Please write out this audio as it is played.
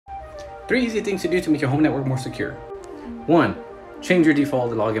3 easy things to do to make your home network more secure. 1. Change your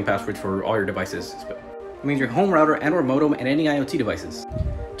default login passwords for all your devices. It means your home router and or modem and any IoT devices.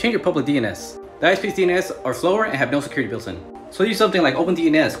 Change your public DNS. The ISP's DNS are slower and have no security built in. So use something like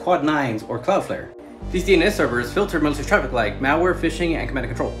OpenDNS, Quad9s, or Cloudflare. These DNS servers filter malicious traffic like malware, phishing, and command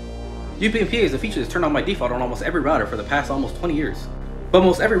and control. UPnP is a feature that's turned on by default on almost every router for the past almost 20 years. But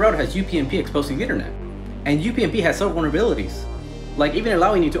most every router has UPnP exposed to the internet. And UPnP has several vulnerabilities, like even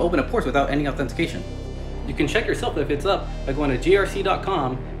allowing you to open a port without any authentication. You can check yourself if it's up by going to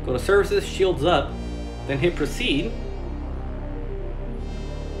grc.com, go to Services, Shields Up, then hit Proceed,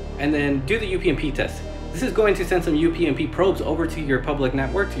 and then do the UPnP test. This is going to send some UPnP probes over to your public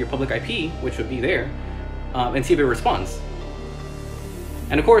network, to your public IP, which would be there, and see if it responds.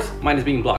 And of course, mine is being blocked.